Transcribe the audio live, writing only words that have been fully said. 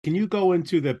Can you go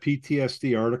into the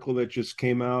PTSD article that just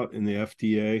came out in the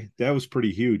FDA? That was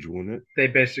pretty huge, wasn't it? They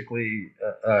basically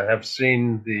have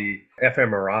seen the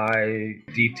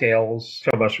fMRI details,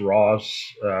 Thomas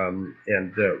Ross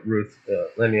and Ruth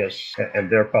Linnaeus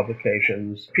and their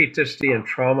publications. PTSD and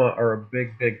trauma are a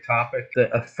big, big topic.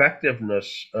 The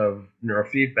effectiveness of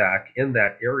neurofeedback in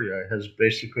that area has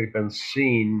basically been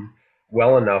seen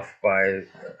well enough by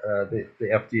the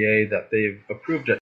FDA that they've approved it.